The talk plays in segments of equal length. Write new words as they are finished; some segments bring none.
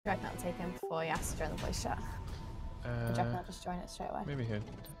Do you reckon I'll take him before you ask to join the voice chat? Or do you reckon I'll just join it straight away? Maybe he'd...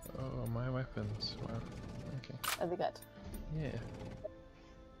 Oh, my weapons. Wow. Okay. That'd be good. Yeah.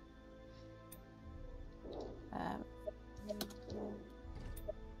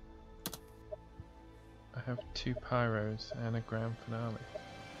 I have 2 pyros and a grand finale.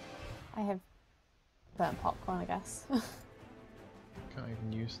 I have burnt popcorn, I guess. Can't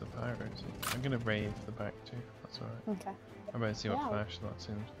even use the pyros. I'm gonna rave the back too. That's alright. Okay. I better see what Yeah. flashlight's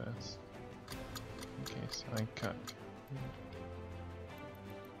in first. In case I cut.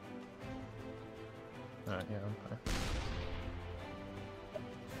 Alright, yeah, I'm fine.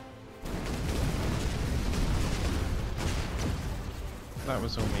 That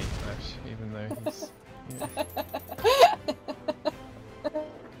was all me, Flash, even though he's... Yeah.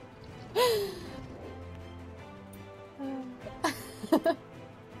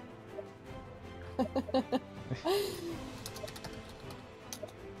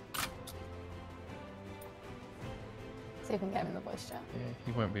 See if we can get him in the voice chat. Yeah,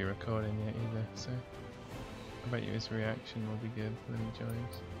 he won't be recording yet either, so I bet you his reaction will be good when he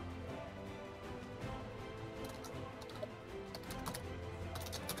joins.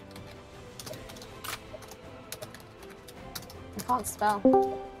 I can't spell.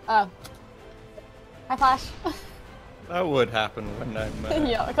 Oh. Hi, Flash. That would happen when I'm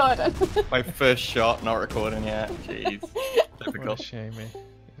Yeah, recording. my first shot not recording yet. Jeez. What Difficult. a shame, eh?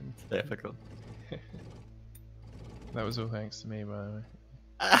 Difficult. That was all thanks to me, by the way.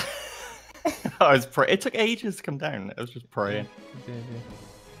 I was it took ages to come down. I was just praying. It did,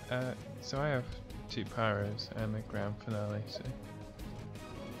 yeah. So I have 2 pyros and a grand finale, so...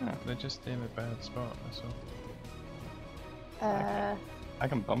 Yeah. They're just in a bad spot, that's all. I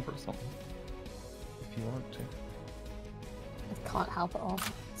can bumper something. If you want to. I can't help at all.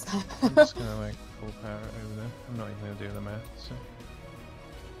 So. I'm just gonna like full power it over there. I'm not even gonna do the math, so...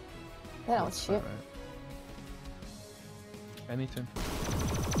 They don't want to shoot. Alright. Anything.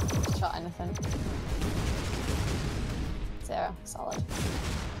 Shot anything. 0. Solid.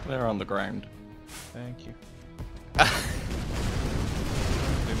 They're on the ground. Thank you. Did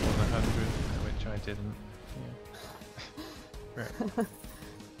more than 100, which I didn't. Yeah. Right.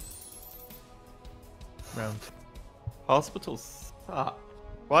 Round. Hospitals. Ah.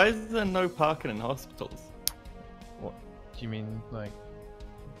 Why is there no parking in hospitals? What do you mean, like?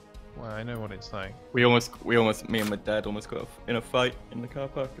 Well, I know what it's like. We almost, me and my dad almost got in a fight in the car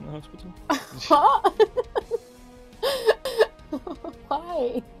park in the hospital. What?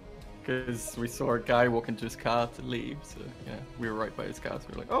 Why? Because we saw a guy walk into his car to leave, so yeah, we were right by his car, so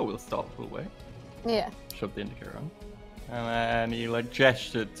we were like, oh, we'll stop, we'll wait. Yeah. Shoved the indicator on. And then he like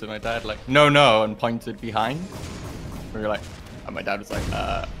gestured to my dad like, no, no, and pointed behind. We were like, and my dad was like,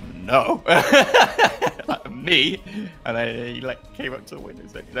 no. Me. And then he like came up to the window and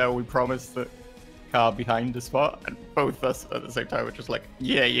said, no, we promised the car behind the spot. And both of us at the same time were just like,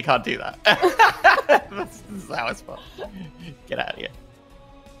 yeah, you can't do that. This is our spot. Get out of here.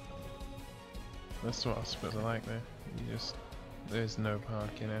 That's what hospitals are like, though. You just there's no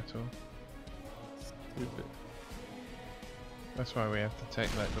parking at all. Stupid. That's why we have to take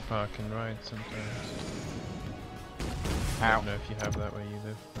like the park and ride sometimes. I Ow. don't know if you have that where you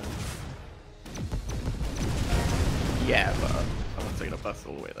live. But... Yeah, but I'm not taking a bus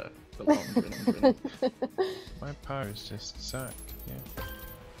all the way there. It's a long journey. My pyros just suck. Yeah.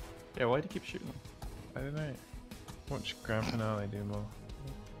 Yeah, why do you keep shooting them? I don't know. Watch Grand Finale do more.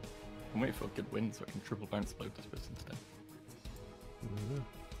 I'm waiting for a good win so I can triple bounce load this person today. Ooh.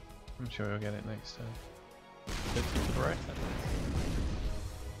 I'm sure you'll get it next time. 50 to the right.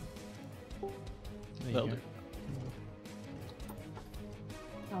 There you That'll go. do.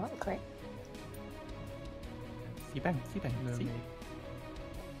 Oh, that's great. See bang, see bang, No see. me.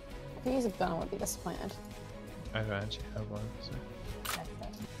 If you use a gun, I would be disappointed. I don't actually have one, so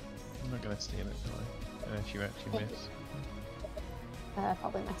I'm not gonna steal it, do I? And if you actually miss.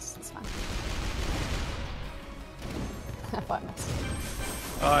 Probably miss. It's fine. I thought I missed.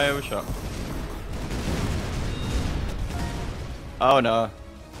 Oh, I overshot. Oh no.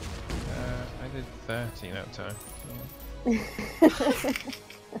 I did 30 that time.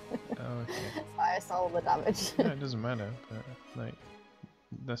 Oh, okay. I saw all the damage. No, it doesn't matter, but like,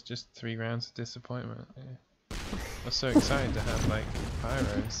 that's just 3 rounds of disappointment. Yeah. I was so excited to have like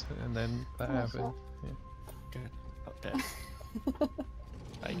pyros, and then that Oh, happened. sure. Yeah. Good. Not dead.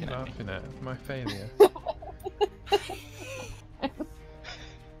 Now you I'm can have me. laughing at my failure.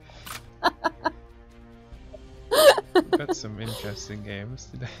 We've had some interesting games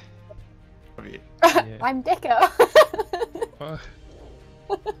today. Have you? Yeah. I'm Dicko. Oh.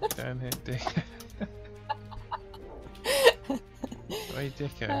 Down here, Dick. I Wait,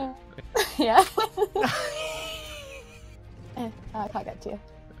 Dicko. Yeah. I can't get to you.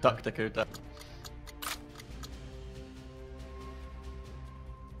 Duck, Dicko, duck.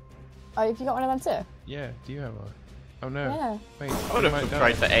 Oh, have you got one of them too? Yeah, do you have one? Oh no. Yeah. Wait, I would you have might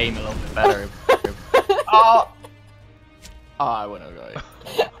tried die. to aim a little bit better. Oh! Oh, I wouldn't have got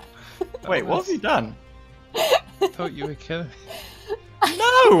it. Wait, what have you done? I thought you were killing me.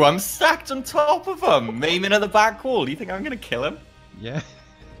 No, I'm stacked on top of him, aiming at the back wall. Do you think I'm gonna kill him? Yeah.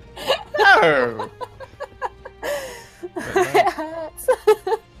 No! But It hurts.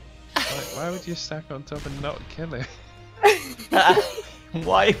 why would you stack on top and not kill it?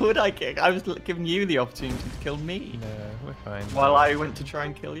 Why would I kill? I was giving you the opportunity to kill me. No, we're fine. While I went to try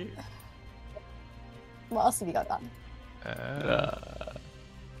and kill you. What else have you got done?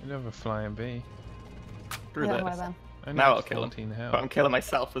 You have a flying bee. Through Yeah, this. one of them. I Now need I'll kill him. 14 health. But I'm killing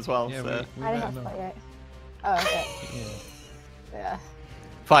myself as well, Yeah, so... we I didn't better have not. 48. Oh, okay. Yeah. Yeah.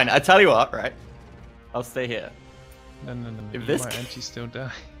 Fine, I tell you what, right? I'll stay here. No. If You this might g- actually still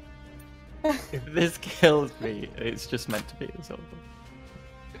die. If this kills me, it's just meant to be. It's over.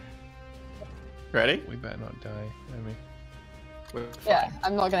 Ready? We better not die. I mean, We're Yeah, fine.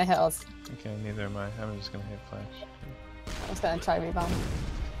 I'm not gonna hit us. okay, neither am I. I'm just gonna hit flash. I'm just gonna try rebound.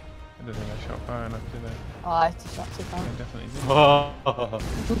 I don't think I shot far enough, did I? Oh, I just shot too far. I definitely did.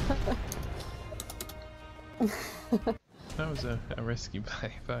 That was a risky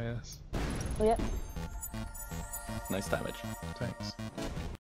play by us. Yep. Nice damage. Thanks.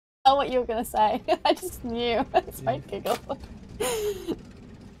 I know what you were gonna say. I just knew. That's my giggle.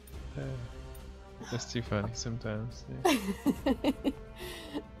 That's too funny sometimes. Yeah.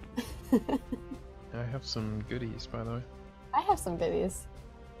 I have some goodies, by the way. I have some goodies.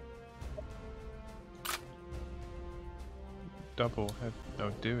 Double. Oh,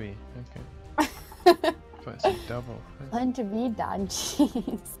 Dewey. Okay. But it's a double. Learn to read, Dad.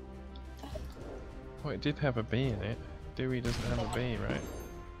 Jeez. Oh, it did have a B in it. Dewey doesn't have a B, right?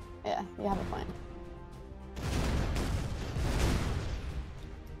 Yeah, you have a point.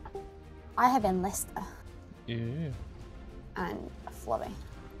 I have Enlister Yeah. and a Flurry.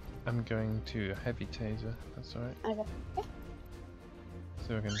 I'm going to a heavy taser. That's alright. Okay. Yeah.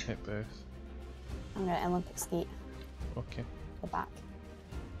 So we're going to hit both. I'm gonna Olympic Skeet Okay. the back.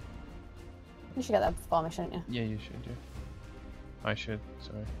 You should get that before me, shouldn't you? Yeah, you should, yeah. I should,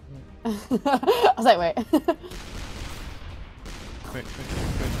 sorry. Yeah. I was like, wait. Quick.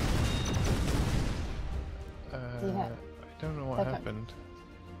 You hit. I don't know what Okay. happened.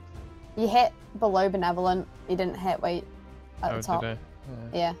 You hit below Benevolent. You didn't hit weight at the top. Did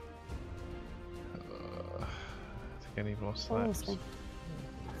I? Yeah. I think I need more Oh, slaps. okay.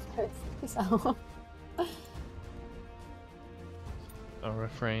 So, I'll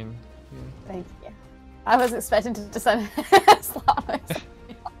refrain. Yeah. thank you. I was expecting to send a slap myself, to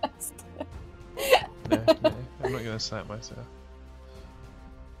be honest. No, I'm not gonna slap myself.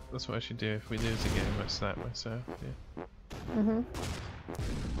 That's what I should do if we lose a game. I slap myself. Yeah. Mhm.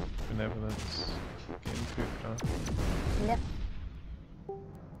 Benevolence. Getting pooped on. Yep.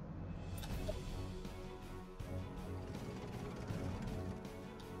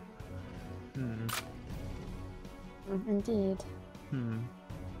 Indeed.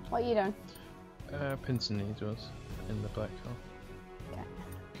 What are you doing? Pins and needles in the black hole. Okay.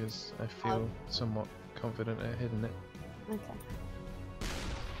 Because I feel somewhat confident at hitting it. Okay.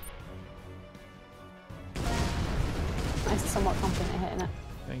 I'm somewhat confident at hitting it.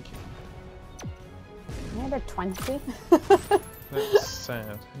 Thank you. I made a 20. That's sad.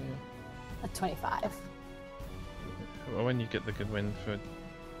 Yeah. A 25. Well, when you get the good win for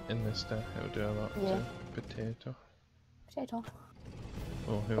in this deck, it'll do a lot Yeah. to Potato Potato.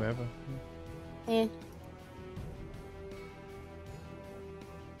 or whoever. Yeah.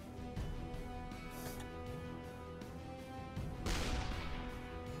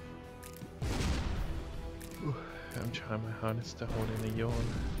 I'm trying my hardest to hold in a yawn.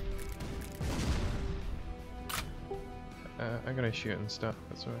 I'm gonna shoot and stuff.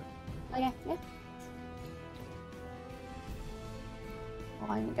 That's alright. Okay, yeah.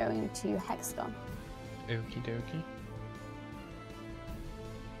 I'm going to Hexagon. Okie dokie.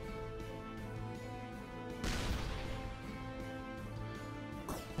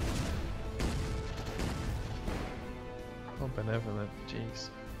 Oh, benevolent. Jeez.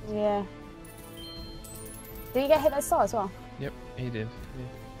 Yeah. Did you get hit by Star as well? Yep, he did.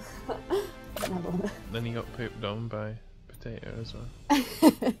 Yeah. Benevolent. Then he got pooped on by Potato as well.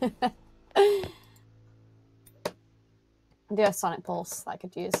 Do a Sonic Pulse that I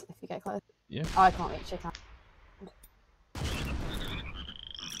could use if you get close. Yeah. Oh, I can't reach it.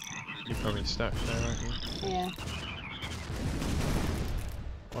 You're probably stuck there, aren't you? Yeah.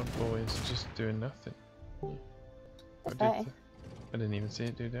 Oddball is just doing nothing. It's I pretty. didn't even see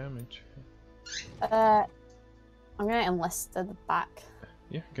it do damage. I'm gonna enlist at the back.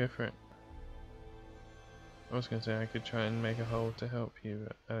 Yeah, go for it. I was gonna say I could try and make a hole to help you,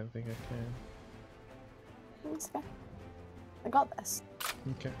 but I don't think I can. It's okay. I got this.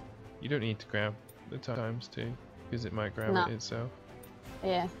 Okay. You don't need to grab the times two, because it might grab No. it itself.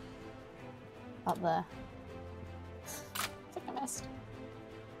 Yeah. Up there. I think I missed.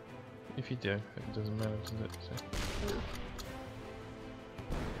 If you do, it doesn't matter, does it? So. No.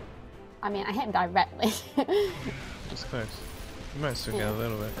 I mean, I hit him directly. It's close. You might still get a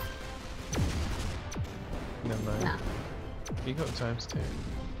little bit. Never mind. Nah. You got the times two.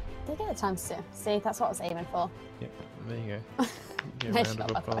 They get the times too. See, that's what I was aiming for. Yep, there you go. Give a Nice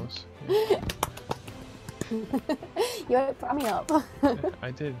round of shot, by the way. applause. Yeah. You woke brought me up.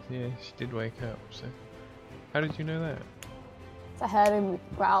 I did, yeah, she did wake up, so. How did you know that? I heard him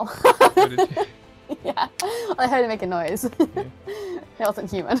growl. Oh, did you? Yeah, I heard him make a noise. Yeah. He wasn't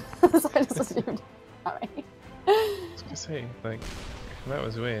human, so I just assumed. Alright. I was gonna say, like, that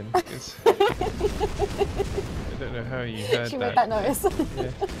was weird, because I don't know how you heard She that. made that noise.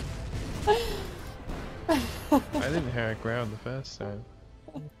 Yeah. I didn't hear her growl the first time.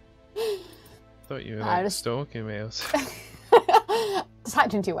 Thought you were like just- stalking me or something. Just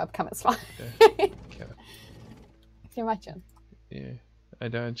hacked into your webcam, it's fine. Yeah. Okay. Can you imagine? Yeah, I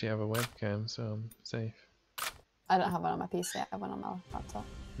don't actually have a webcam, so I'm safe. I don't have one on my PC, I have one on my laptop.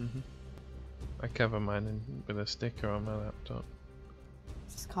 I cover mine with a sticker on my laptop.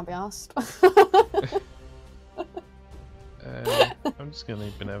 Just can't be asked. I'm just gonna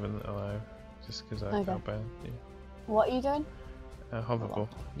leave Benevolent alive, just because I felt bad. Yeah. What are you doing? Hoverball.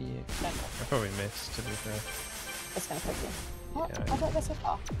 Yeah. I probably missed, to be fair. It's gonna cook you. What? Yeah, I don't go so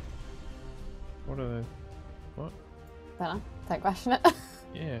far. What are the... What? Don't know. Don't question it.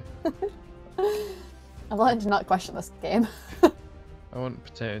 Yeah. I've learned to not question this game. I want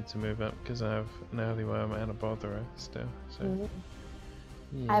Potato to move up because I have an early worm and a botherer still, so...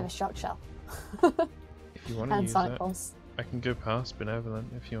 Yeah. I have a shock shell. If you want to And use sonic that, pulse. I can go past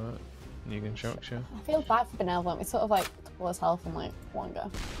Benevolent if you want. And you can shock shell. I feel bad for Benevolent. We sort of like double his health in like one go.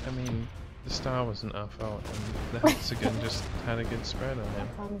 I mean, the star wasn't our fault, and the hexagon just had a good spread on him.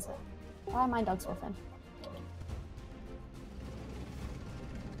 What time is it? Why are my dogs woofing?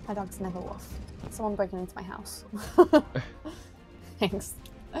 My dogs never woof. Someone breaking into my house. Thanks.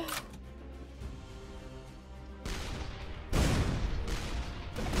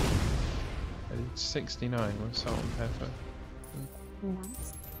 I did 69 with salt and pepper.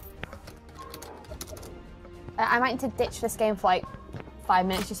 Nice. I might need to ditch this game for like 5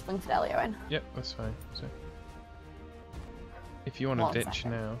 minutes just to bring Fidelio in. Yep, that's fine. So, if you want to 1 ditch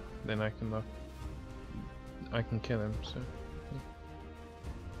second. now, then I can lock. I can kill him. So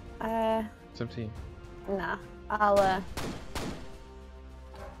it's up to you. Nah. I'll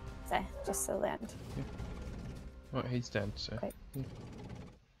say, just till the end. Well, he's dead. So Great.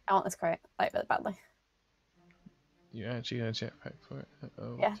 I want this crate, like, really badly. you actually got a jetpack for it.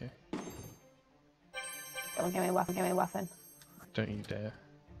 Oh, Yeah. okay. Come on, give me a weapon, give me a weapon. Don't you dare.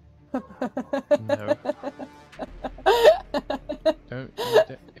 No. Don't you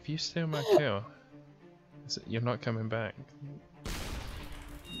dare. If you steal my kill, you're not coming back.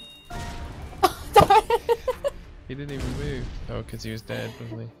 He didn't even move. Oh, because he was dead,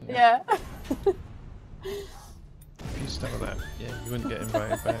 wasn't he? Yeah. If you stole that, yeah, you wouldn't get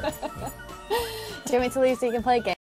invited back. Yeah. Do you want me to leave so you can play a game?